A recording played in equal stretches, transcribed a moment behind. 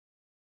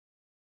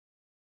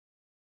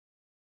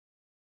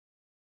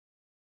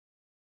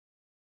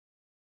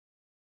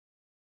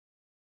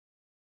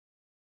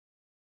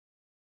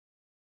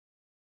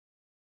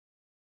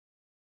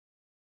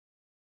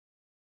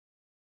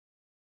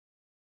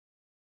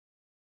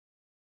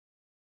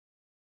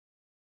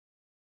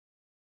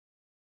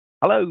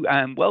Hello,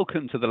 and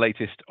welcome to the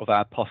latest of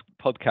our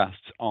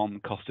podcasts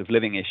on cost of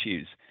living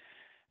issues.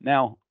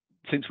 Now,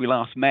 since we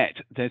last met,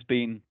 there's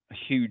been a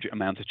huge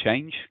amount of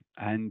change,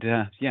 and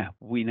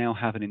we now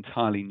have an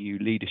entirely new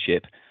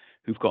leadership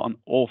who've got an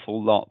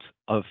awful lot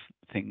of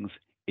things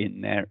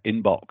in their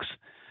inbox.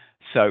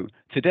 So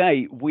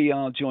today we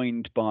are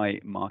joined by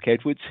Mark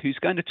Edwards, who's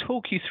going to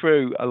talk you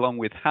through, along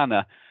with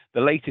Hannah,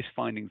 the latest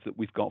findings that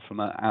we've got from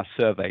our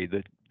survey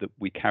that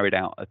we carried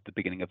out at the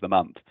beginning of the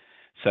month.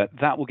 So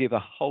that will give a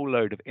whole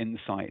load of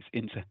insights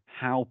into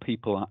how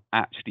people are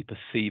actually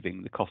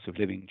perceiving the cost of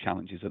living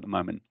challenges at the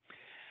moment.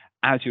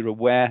 As you're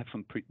aware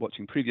from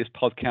watching previous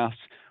podcasts,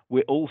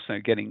 we're also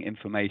getting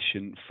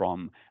information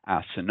from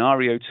our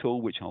scenario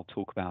tool, which I'll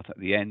talk about at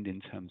the end in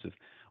terms of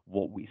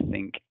what we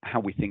think, how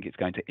we think it's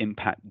going to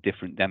impact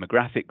different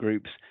demographic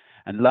groups.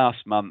 And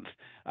last month,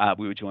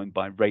 we were joined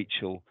by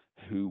Rachel,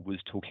 who was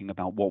talking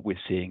about what we're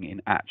seeing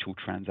in actual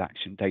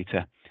transaction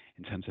data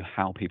in terms of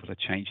how people are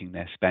changing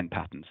their spend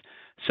patterns.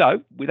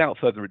 So without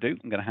further ado,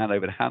 I'm going to hand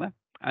over to Hannah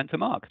and to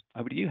Mark.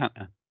 Over to you,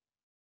 Hannah.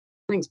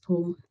 Thanks,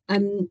 Paul.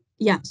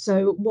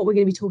 So what we're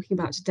going to be talking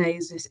about today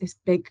is this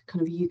big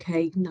kind of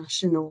UK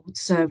national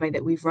survey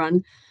that we've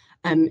run.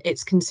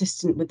 It's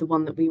consistent with the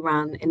one that we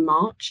ran in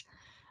March.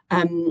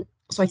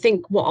 So I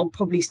think what I'll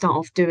probably start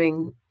off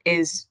doing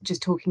is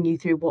just talking you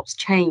through what's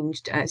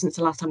changed since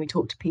the last time we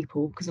talked to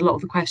people, because a lot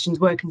of the questions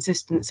were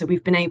consistent. So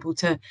we've been able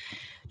to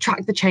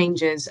track the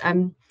changes.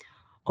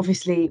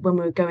 Obviously, when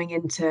we were going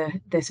into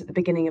this at the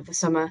beginning of the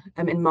summer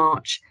in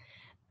March,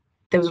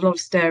 there was a lot of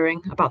stirring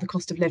about the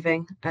cost of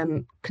living.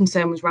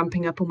 Concern was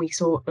ramping up, and we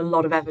saw a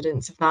lot of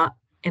evidence of that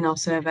in our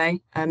survey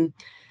and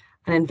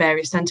in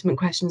various sentiment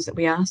questions that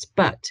we asked.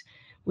 But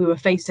we were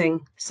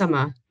facing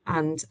summer,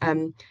 and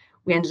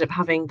we ended up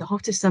having the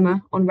hottest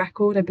summer on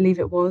record, I believe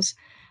it was.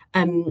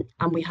 And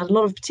we had a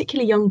lot of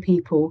particularly young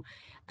people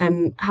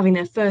having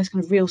their first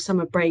kind of real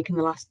summer break in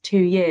the last 2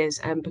 years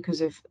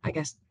because of, I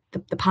guess,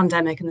 the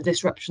pandemic and the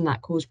disruption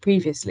that caused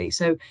previously.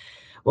 So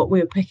what we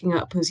were picking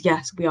up was,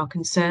 yes, we are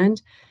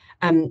concerned,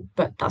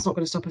 but that's not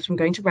going to stop us from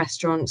going to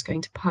restaurants,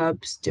 going to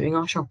pubs, doing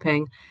our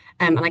shopping,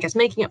 and I guess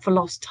making up for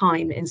lost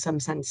time in some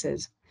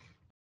senses.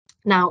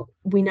 Now,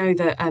 we know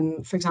that,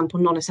 for example,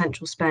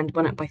 non-essential spend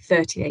went up by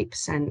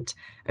 38%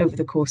 over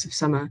the course of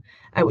summer,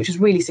 which was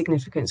really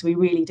significant. So we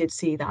really did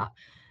see that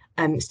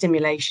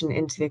stimulation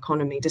into the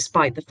economy,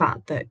 despite the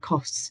fact that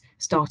costs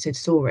started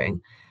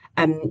soaring.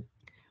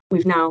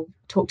 We've now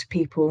talked to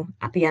people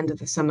at the end of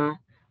the summer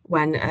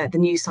when the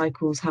news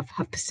cycles have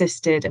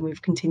persisted, and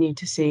we've continued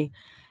to see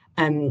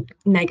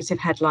negative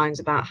headlines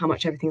about how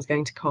much everything's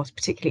going to cost,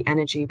 particularly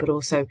energy, but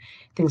also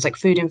things like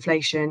food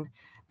inflation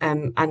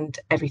and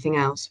everything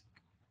else.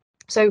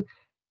 So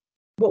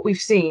what we've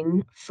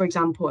seen, for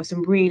example, are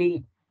some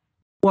really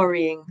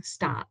worrying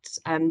stats.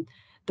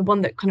 The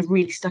one that kind of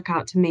really stuck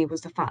out to me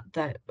was the fact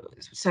that,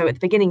 so at the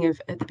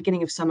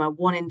beginning of summer,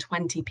 1 in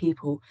 20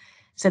 people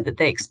said that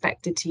they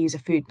expected to use a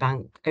food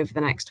bank over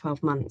the next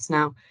 12 months.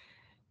 Now,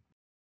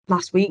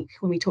 last week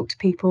when we talked to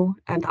people,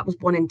 that was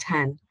 1 in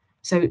 10.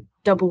 So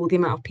double the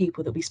amount of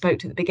people that we spoke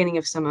to at the beginning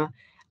of summer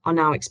are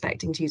now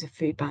expecting to use a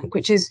food bank,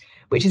 which is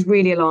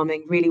really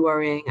alarming, really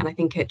worrying. And I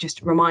think it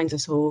just reminds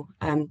us all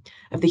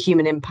of the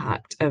human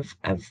impact of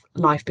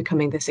life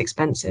becoming this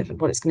expensive and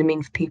what it's going to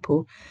mean for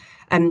people.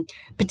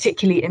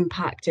 Particularly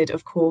impacted,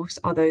 of course,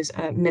 are those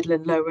middle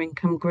and lower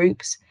income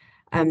groups,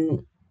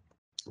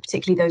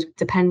 particularly those with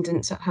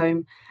dependents at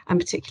home, and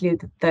particularly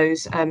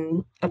those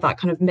of that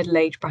kind of middle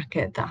age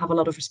bracket that have a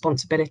lot of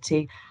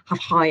responsibility, have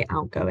high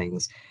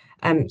outgoings.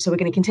 So we're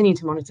going to continue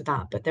to monitor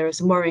that, but there are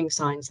some worrying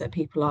signs that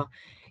people are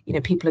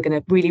going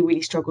to really,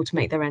 really struggle to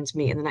make their ends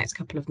meet in the next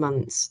couple of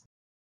months.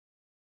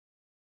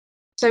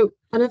 So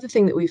another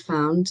thing that we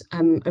found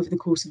over the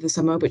course of the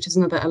summer, which is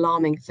another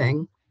alarming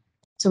thing.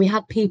 So we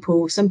had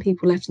some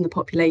people left in the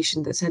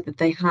population that said that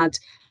they had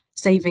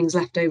savings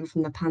left over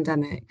from the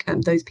pandemic.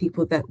 Those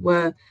people that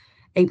were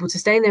able to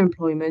stay in their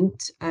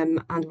employment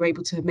and were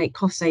able to make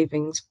cost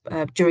savings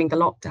during the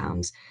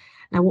lockdowns.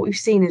 Now, what we've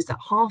seen is that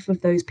half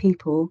of those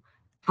people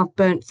have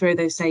burnt through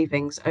those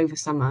savings over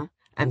summer,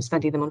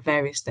 spending them on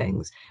various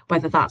things,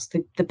 whether that's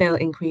the bill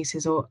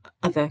increases or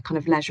other kind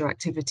of leisure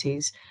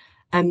activities,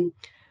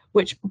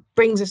 which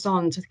brings us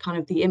on to kind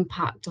of the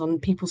impact on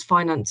people's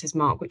finances,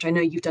 Mark, which I know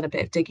you've done a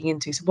bit of digging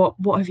into. So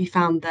what have you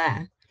found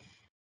there?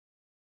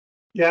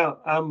 Yeah,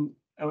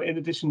 in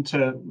addition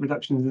to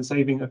reductions in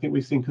saving, I think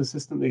we've seen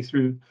consistently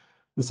through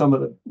the summer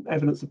that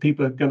evidence that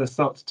people are going to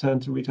start to turn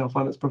to retail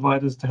finance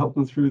providers to help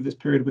them through this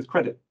period with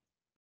credit.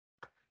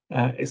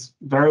 It's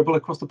variable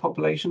across the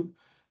population,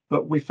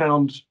 but we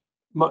found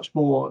much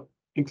more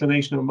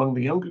inclination among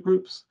the younger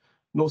groups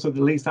and also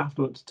the least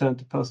affluent to turn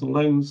to personal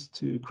loans,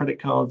 to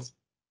credit cards,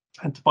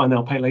 and to buy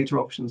now, pay later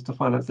options to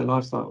finance their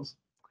lifestyles.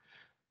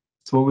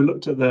 So when we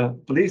looked at the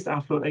least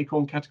affluent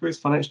ACORN categories,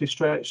 financially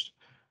stretched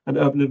and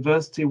urban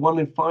adversity, 1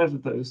 in 5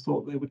 of those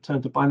thought they would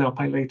turn to buy now,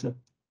 pay later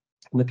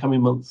in the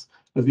coming months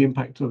as the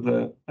impact of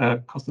the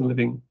cost of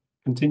living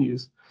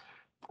continues.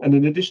 And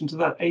in addition to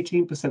that,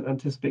 18%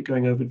 anticipate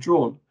going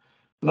overdrawn.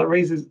 But that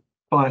raises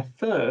by a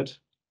third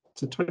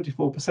to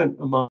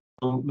 24% among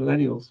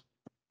millennials.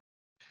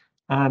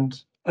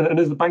 And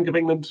as the Bank of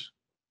England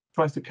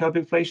tries to curb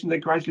inflation, they're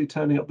gradually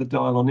turning up the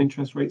dial on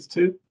interest rates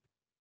too.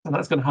 And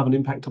that's going to have an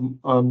impact on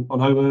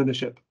home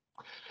ownership.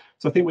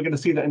 So I think we're going to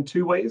see that in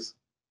two ways.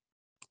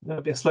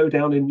 There'll be a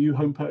slowdown in new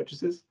home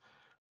purchases,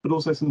 but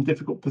also some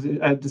difficult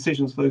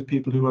decisions for those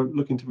people who are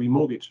looking to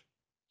remortgage.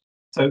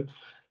 So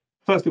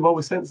firstly, while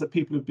we sense that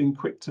people have been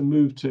quick to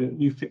move to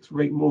new fixed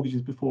rate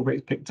mortgages before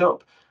rates picked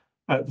up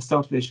at the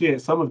start of this year,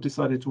 some have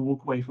decided to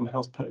walk away from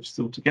house purchase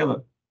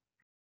altogether.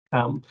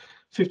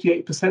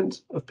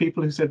 58% of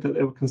people who said that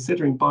they were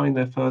considering buying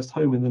their first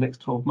home in the next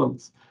 12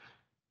 months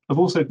have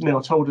also now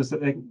told us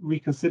that they're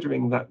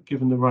reconsidering that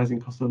given the rising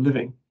cost of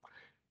living.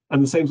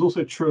 And the same is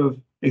also true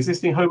of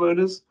existing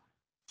homeowners.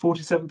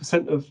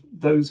 47% of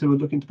those who are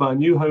looking to buy a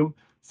new home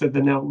said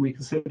they're now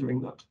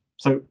reconsidering that.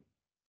 So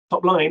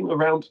top line,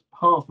 around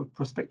half of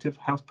prospective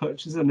house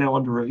purchases are now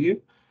under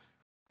review,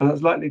 and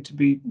that's likely to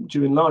be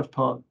due in large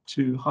part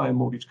to higher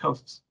mortgage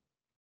costs.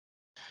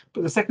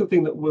 But the second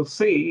thing that we'll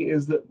see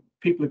is that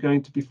people are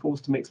going to be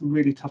forced to make some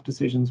really tough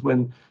decisions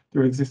when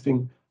their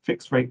existing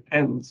fixed rate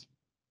ends.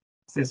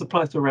 So this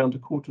applies to around a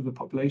quarter of the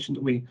population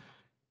that we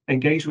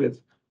engage with.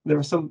 There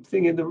are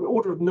something in the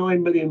order of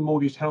 9 million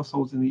mortgaged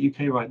households in the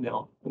UK right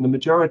now, and the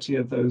majority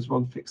of those are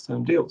on fixed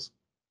term deals.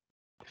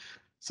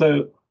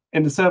 So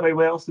in the survey,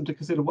 we asked them to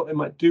consider what they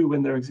might do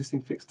when their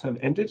existing fixed term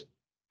ended,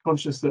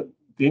 conscious that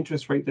the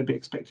interest rate they'd be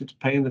expected to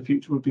pay in the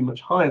future would be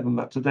much higher than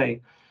that today.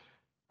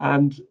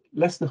 And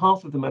less than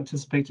half of them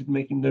anticipated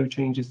making no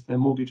changes to their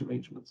mortgage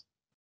arrangements,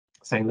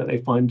 saying that they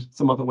find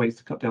some other ways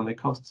to cut down their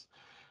costs.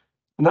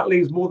 And that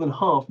leaves more than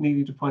half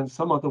needing to find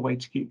some other way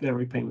to keep their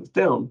repayments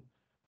down.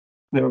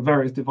 There are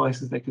various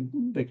devices they could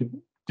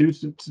do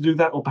to do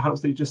that, or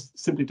perhaps they just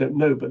simply don't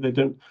know, but they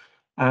don't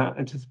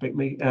anticipate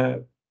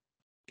leaving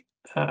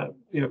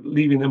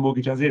their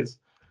mortgage as is.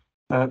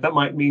 That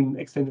might mean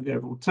extending the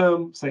overall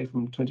term, say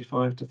from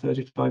 25 to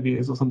 35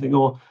 years or something,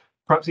 or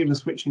perhaps even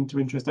switching to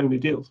interest-only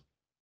deals.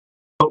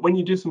 But when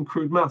you do some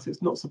crude maths,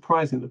 it's not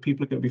surprising that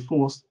people are going to be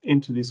forced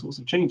into these sorts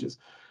of changes.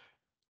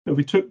 If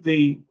we took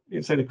the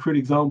crude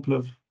example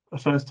of a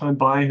first-time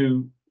buyer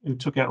who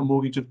took out a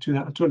mortgage of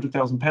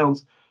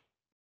 £200,000,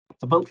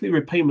 the monthly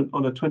repayment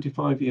on a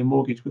 25-year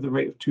mortgage with a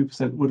rate of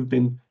 2% would have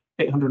been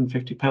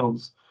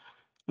 £850.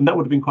 And that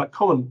would have been quite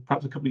common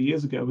perhaps a couple of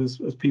years ago as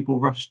people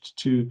rushed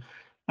to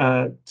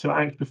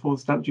act before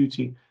the stamp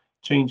duty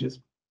changes.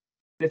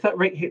 If that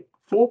rate hit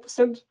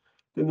 4%,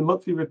 then the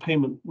monthly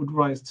repayment would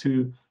rise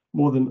to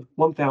more than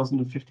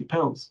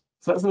 £1,050.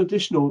 So that's an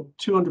additional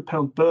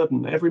 £200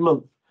 burden every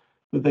month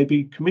that they'd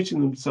be committing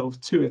themselves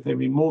to if they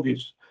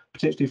remortgaged,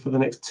 potentially for the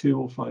next 2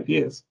 or 5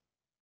 years.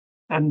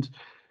 And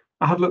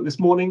I had a look this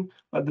morning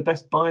at the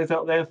best buys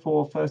out there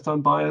for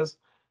first-time buyers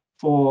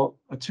for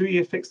a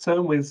 2-year fixed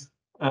term with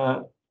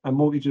a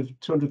mortgage of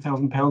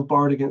 £200,000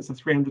 borrowed against a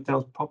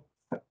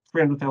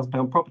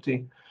 £300,000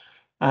 property.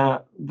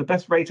 The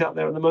best rate out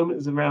there at the moment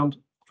is around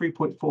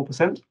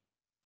 3.4%.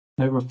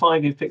 Over a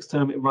 5-year fixed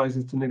term, it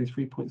rises to nearly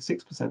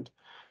 3.6%. So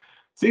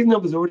these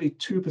numbers are already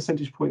 2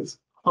 percentage points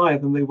higher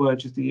than they were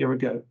just a year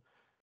ago.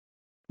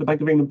 The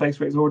Bank of England base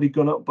rate has already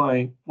gone up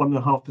by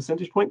 1.5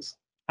 percentage points,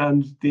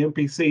 and the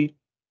MPC,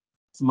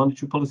 the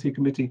Monetary Policy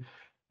Committee,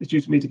 is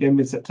due to meet again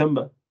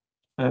mid-September.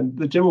 And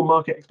the general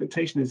market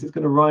expectation is it's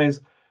going to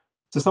rise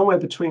to somewhere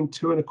between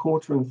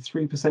 2.25% and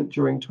 3%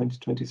 during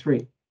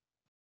 2023.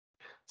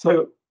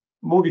 So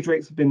mortgage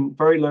rates have been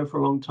very low for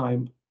a long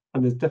time,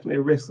 and there's definitely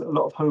a risk that a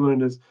lot of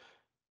homeowners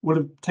would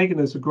have taken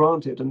those for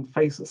granted and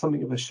face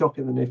something of a shock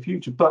in the near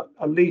future. But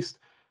at least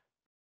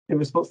in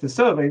response to the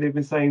survey, they've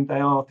been saying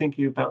they are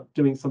thinking about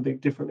doing something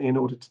differently in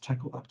order to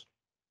tackle that.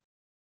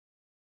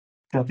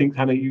 And I think,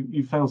 Hannah,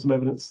 you found some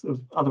evidence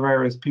of other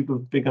areas people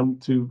have begun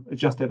to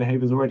adjust their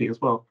behaviours already as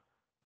well.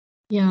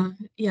 Yeah,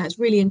 it's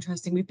really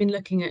interesting. We've been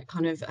looking at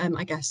kind of,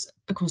 I guess,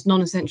 across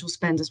non-essential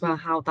spend as well,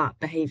 how that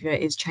behaviour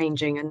is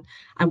changing and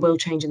will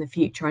change in the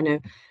future. I know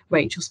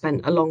Rachel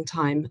spent a long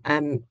time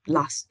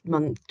last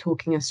month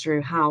talking us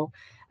through how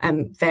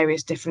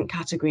various different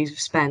categories of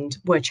spend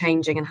were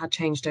changing and had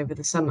changed over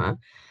the summer.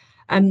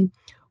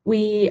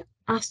 We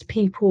asked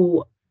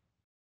people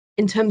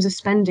in terms of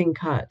spending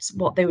cuts,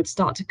 what they would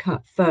start to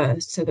cut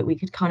first, so that we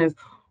could kind of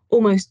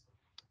almost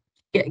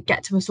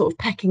get to a sort of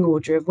pecking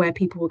order of where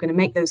people were going to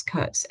make those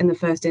cuts in the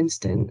first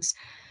instance.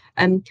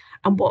 And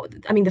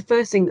the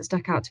first thing that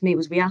stuck out to me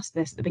was we asked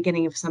this at the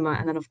beginning of summer,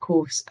 and then of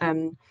course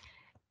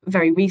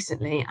very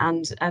recently,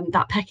 and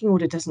that pecking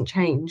order doesn't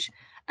change.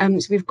 So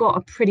we've got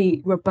a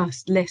pretty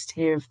robust list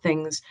here of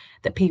things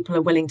that people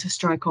are willing to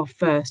strike off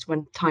first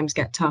when times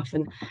get tough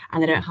and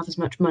they don't have as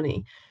much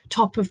money.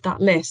 Top of that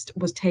list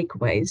was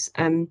takeaways,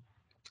 and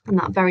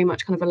that very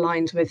much kind of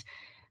aligns with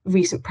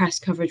recent press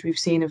coverage we've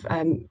seen of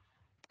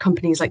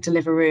companies like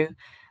Deliveroo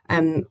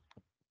kind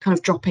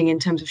of dropping in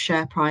terms of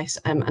share price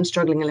and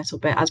struggling a little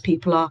bit as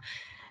people are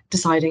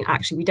deciding,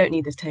 actually, we don't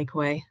need this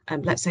takeaway,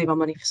 let's save our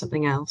money for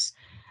something else.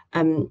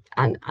 And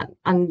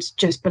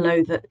just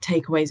below the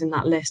takeaways in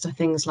that list are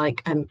things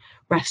like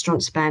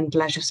restaurant spend,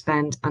 leisure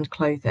spend, and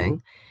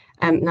clothing.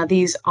 Now,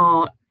 these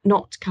are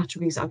not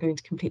categories that are going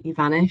to completely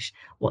vanish.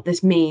 What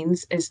this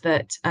means is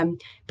that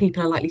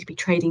people are likely to be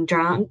trading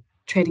down,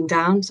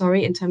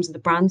 sorry, in terms of the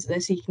brands that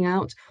they're seeking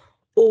out,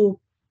 or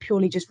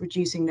purely just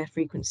reducing their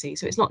frequency.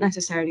 So it's not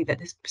necessarily that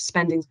this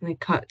spending is going to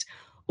cut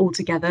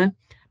altogether,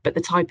 but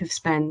the type of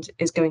spend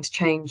is going to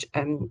change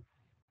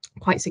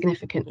quite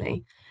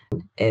significantly.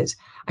 Is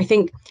I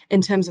think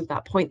in terms of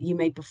that point that you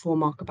made before,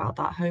 Mark, about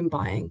that home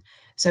buying.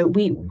 So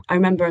I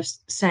remember us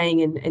saying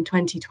in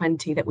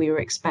 2020 that we were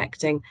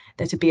expecting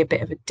there to be a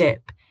bit of a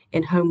dip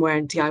in homeware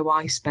and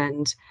DIY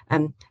spend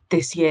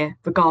this year,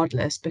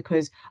 regardless,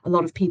 because a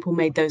lot of people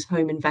made those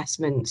home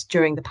investments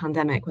during the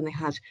pandemic when they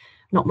had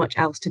not much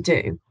else to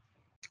do.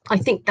 I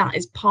think that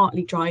is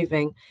partly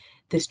driving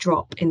this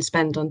drop in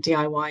spend on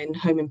DIY and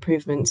home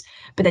improvements.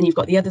 But then you've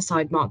got the other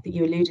side, Mark, that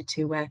you alluded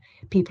to, where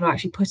people are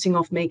actually putting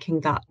off making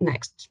that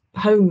next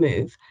home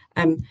move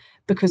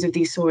because of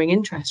these soaring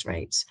interest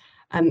rates.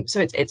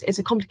 So it's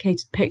a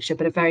complicated picture,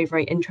 but a very,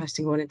 very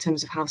interesting one in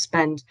terms of how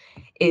spend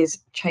is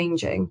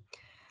changing.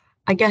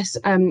 I guess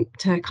to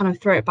kind of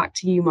throw it back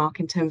to you, Mark,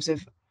 in terms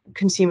of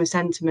consumer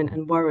sentiment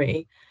and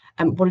worry,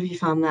 what have you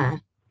found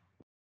there?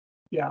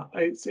 Yeah,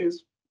 it's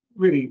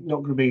really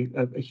not going to be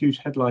a huge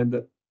headline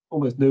that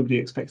almost nobody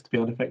expects to be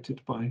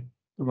unaffected by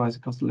the rise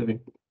of cost of living.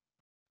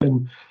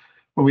 And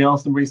when we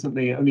asked them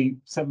recently, only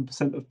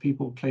 7% of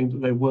people claimed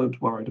that they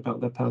weren't worried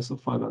about their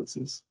personal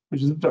finances,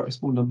 which is a very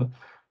small number.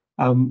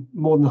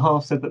 More than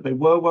half said that they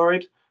were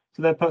worried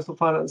for their personal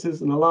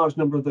finances, and a large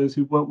number of those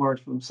who weren't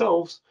worried for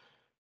themselves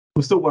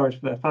were still worried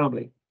for their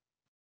family.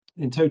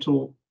 In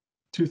total,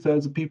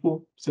 2/3 of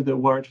people said they're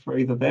worried for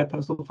either their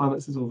personal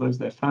finances or those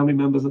of their family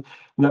members, and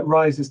that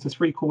rises to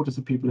 3/4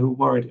 of people who are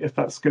worried if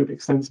that scope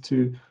extends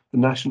to the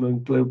national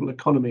and global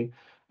economy.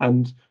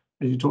 And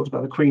as you talked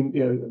about the Queen,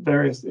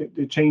 various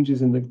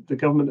changes in the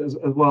government as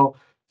well.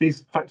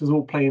 These factors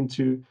all play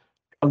into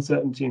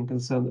uncertainty and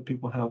concern that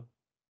people have.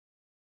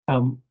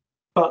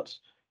 But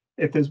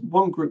if there's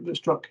one group that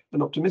struck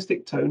an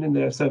optimistic tone in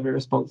their survey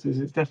responses,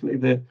 it's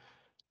definitely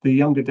the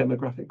younger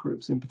demographic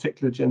groups, in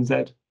particular Gen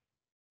Z,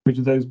 which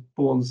are those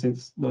born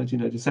since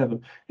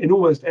 1997. In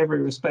almost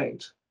every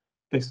respect,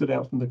 they stood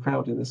out from the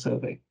crowd in the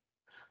survey.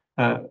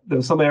 There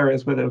were some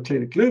areas where they were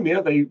clearly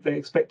gloomier. They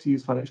expect to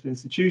use financial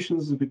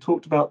institutions, as we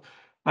talked about,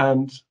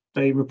 and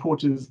they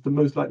reported as the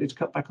most likely to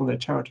cut back on their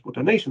charitable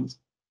donations.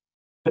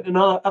 But in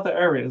other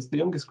areas, the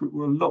youngest group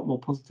were a lot more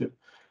positive.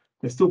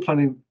 They're still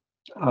planning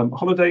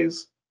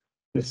holidays.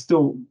 They're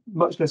still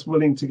much less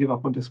willing to give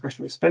up on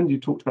discretionary spend. You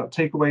talked about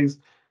takeaways.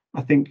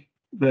 I think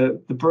the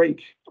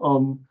break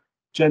on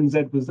Gen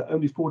Z was that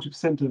only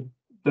 40% of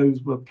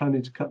those were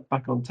planning to cut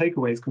back on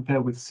takeaways,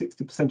 compared with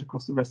 60%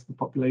 across the rest of the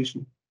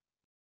population.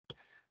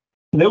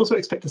 And they also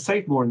expect to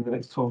save more in the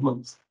next 12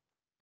 months.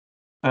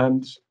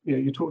 And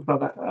you talked about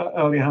that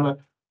earlier, Hannah.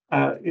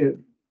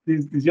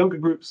 These younger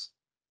groups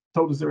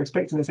told us they're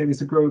expecting their savings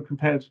to grow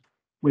compared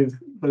with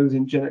those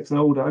in Gen X and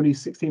older. Only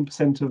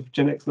 16% of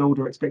Gen X and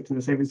older are expecting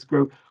their savings to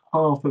grow.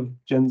 Half of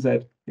Gen Z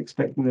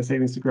expecting their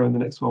savings to grow in the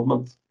next 12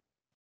 months.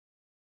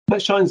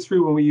 That shines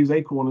through when we use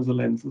Acorn as a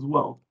lens as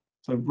well.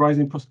 So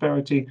rising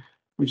prosperity,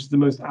 which is the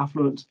most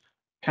affluent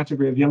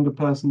category of younger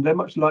person, they're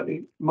much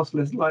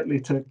less likely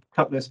to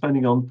cut their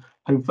spending on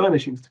home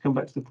furnishings, to come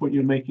back to the point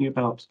you're making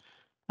about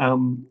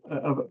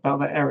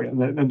that area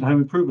and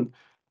home improvement.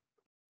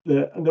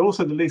 And they're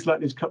also the least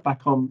likely to cut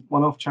back on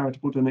one-off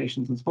charitable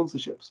donations and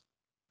sponsorships.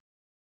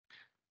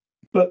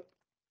 But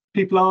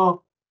people are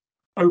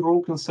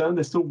overall concerned.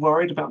 They're still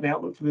worried about the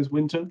outlook for this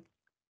winter.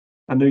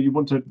 I know you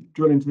want to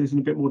drill into this in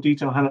a bit more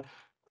detail, Hannah.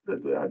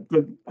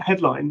 The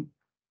headline,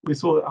 we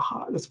saw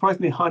that a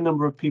surprisingly high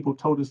number of people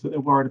told us that they're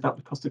worried about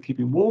the cost of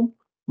keeping warm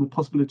and the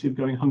possibility of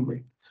going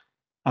hungry.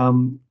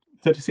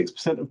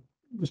 36% of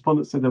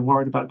respondents said they're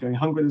worried about going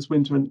hungry this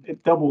winter, and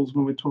it doubles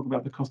when we talk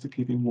about the cost of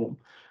keeping warm.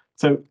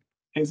 So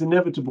it's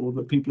inevitable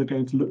that people are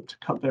going to look to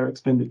cut their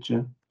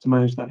expenditure to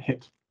manage that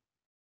hit.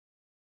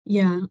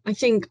 Yeah, I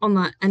think on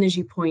that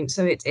energy point,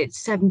 so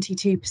it's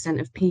 72%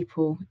 of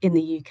people in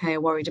the UK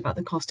are worried about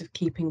the cost of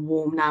keeping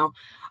warm. Now,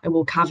 I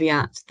will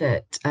caveat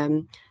that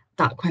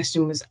that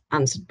question was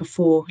answered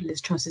before Liz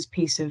Truss's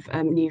piece of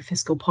new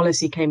fiscal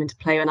policy came into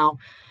play, and I'll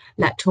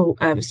let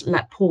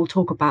Paul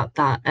talk about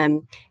that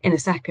in a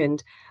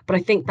second. But I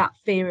think that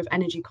fear of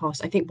energy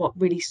costs, I think what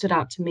really stood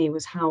out to me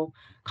was how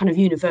kind of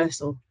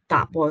universal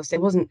that was.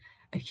 There wasn't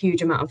a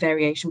huge amount of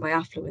variation by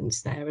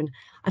affluence there, and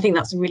I think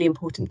that's a really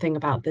important thing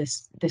about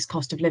this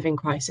cost of living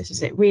crisis,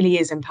 is it really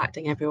is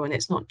impacting everyone.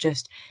 It's not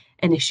just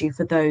an issue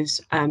for those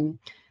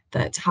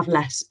that have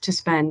less to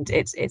spend.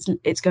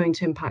 It's going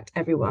to impact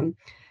everyone.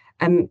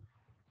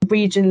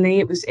 Regionally,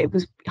 it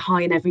was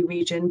high in every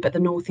region, but the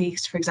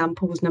Northeast, for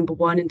example, was number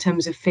one in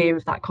terms of fear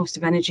of that cost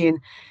of energy, and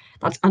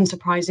that's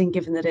unsurprising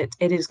given that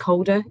it is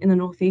colder in the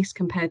Northeast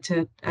compared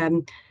to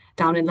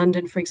down in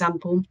London, for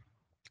example.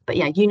 But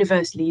yeah,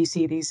 universally you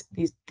see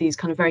these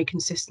kind of very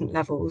consistent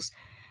levels.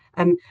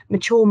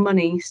 Mature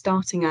money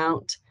starting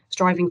out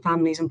striving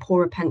families and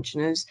poorer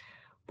pensioners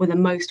were the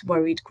most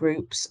worried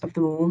groups of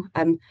them all.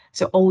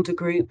 So older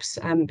groups,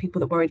 people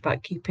that worried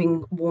about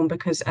keeping warm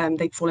because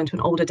they fall into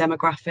an older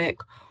demographic,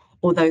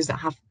 or those that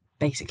have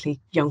basically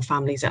young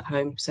families at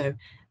home, so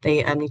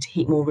they need to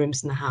heat more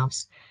rooms in the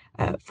house,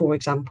 for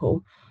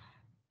example.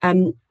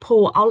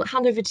 Paul, I'll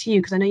hand over to you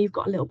because I know you've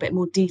got a little bit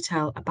more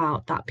detail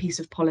about that piece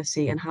of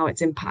policy and how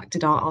it's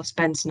impacted our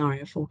spend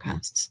scenario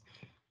forecasts.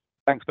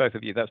 Thanks, both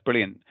of you. That's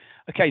brilliant.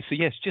 Okay, so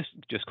yes,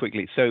 just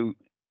quickly. So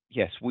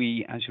yes,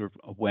 we, as you're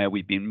aware,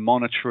 we've been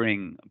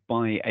monitoring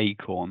by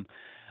Acorn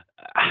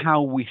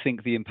how we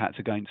think the impacts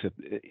are going to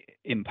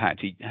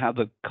impact how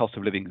the cost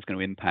of living is going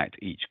to impact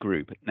each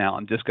group. Now,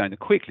 I'm just going to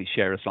quickly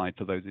share a slide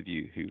for those of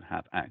you who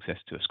have access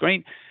to a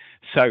screen.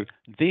 So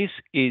this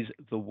is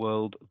the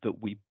world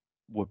that we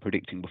were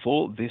predicting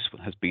before. This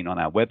has been on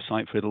our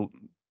website for a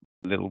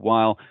little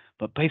while,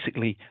 but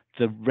basically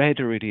the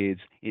redder it is,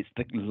 it's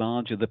the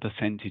larger the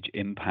percentage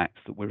impact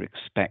that we're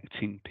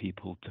expecting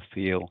people to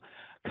feel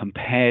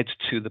compared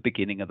to the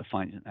beginning of the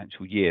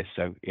financial year,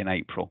 so in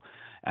April.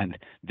 And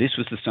this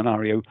was the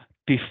scenario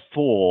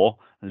before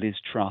Liz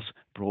Truss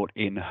brought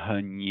in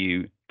her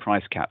new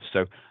price caps.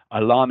 So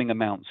alarming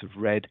amounts of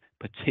red,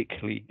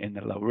 particularly in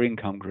the lower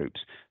income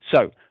groups.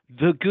 So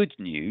the good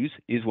news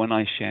is when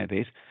I share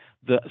this,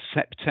 the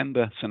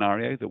September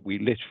scenario that we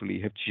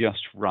literally have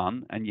just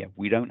run, and yeah,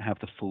 we don't have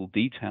the full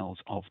details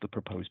of the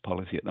proposed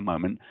policy at the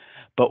moment,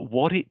 but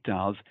what it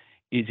does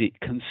is it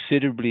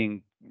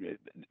considerably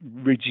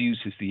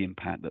reduces the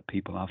impact that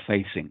people are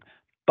facing.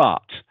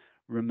 But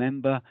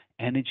remember,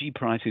 energy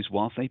prices,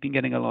 whilst they've been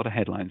getting a lot of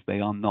headlines, they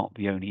are not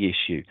the only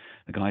issue.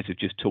 The guys have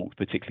just talked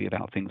particularly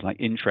about things like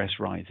interest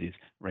rises,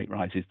 rate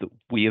rises, that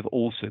we have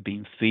also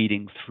been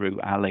feeding through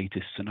our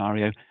latest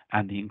scenario,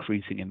 and the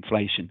increasing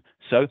inflation.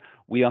 So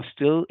we are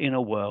still in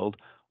a world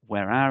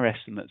where our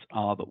estimates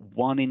are that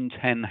 1 in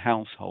 10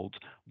 households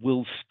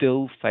will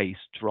still face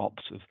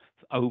drops of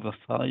over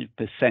 5%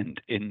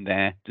 in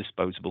their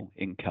disposable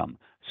income.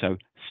 So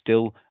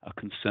still a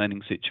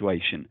concerning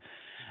situation.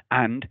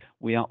 And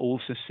we are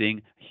also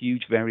seeing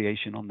huge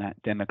variation on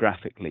that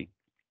demographically.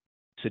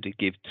 So to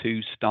give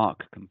two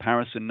stark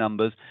comparison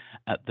numbers,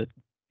 at the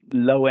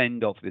low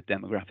end of the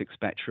demographic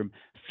spectrum,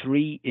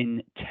 3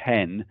 in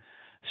 10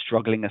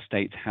 struggling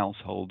estates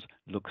households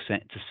look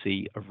set to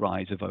see a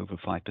rise of over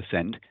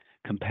 5%.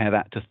 Compare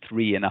that to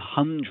 3 in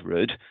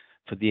 100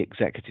 for the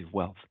executive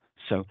wealth.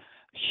 So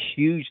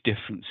huge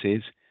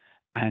differences.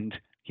 And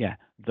yeah,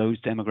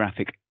 those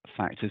demographic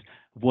factors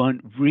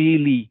weren't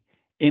really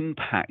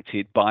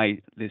impacted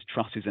by Liz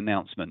Truss's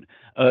announcement.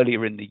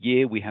 Earlier in the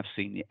year, we have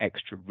seen the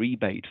extra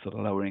rebate for the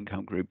lower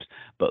income groups,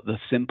 but the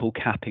simple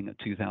capping at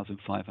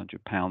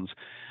 £2,500,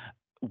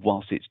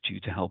 whilst it's due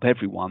to help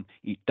everyone,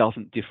 it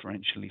doesn't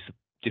differentiatedly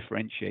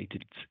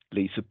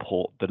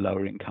support the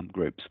lower income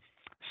groups.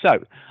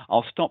 So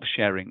I'll stop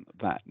sharing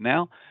that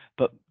now,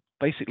 but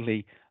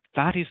basically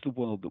that is the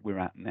world that we're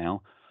at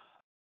now.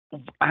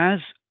 As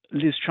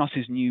Liz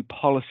Truss's new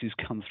policies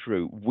come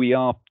through, we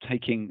are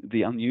taking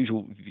the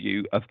unusual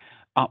view of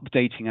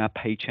updating our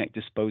paycheck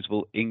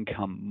disposable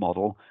income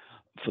model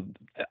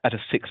at a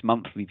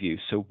 6-monthly view.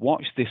 So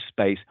watch this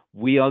space.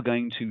 We are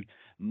going to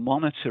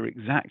monitor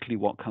exactly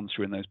what comes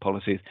through in those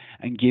policies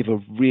and give a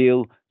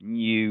real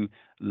new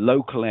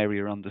local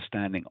area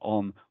understanding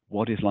on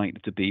what is likely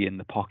to be in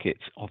the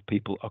pockets of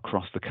people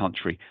across the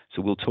country.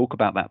 So we'll talk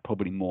about that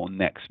probably more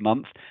next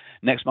month.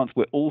 Next month,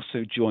 we're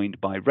also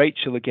joined by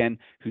Rachel again,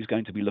 who's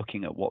going to be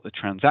looking at what the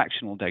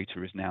transactional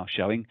data is now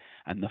showing.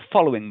 And the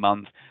following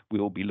month, we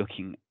will be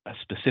looking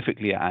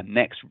specifically at our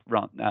next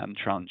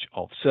tranche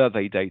of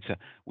survey data,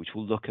 which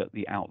will look at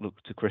the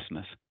outlook to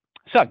Christmas.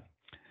 So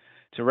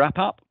to wrap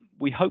up,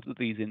 we hope that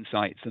these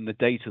insights and the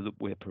data that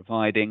we're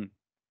providing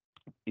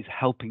is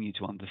helping you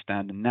to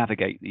understand and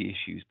navigate the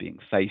issues being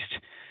faced.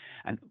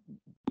 And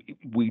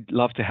we'd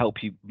love to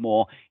help you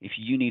more if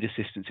you need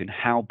assistance in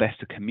how best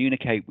to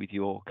communicate with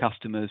your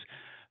customers,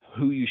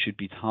 who you should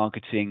be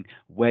targeting,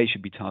 where you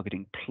should be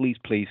targeting. Please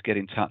get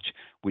in touch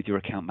with your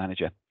account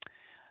manager.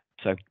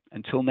 So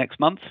until next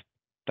month,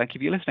 thank you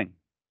for your listening.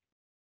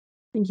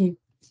 Thank you.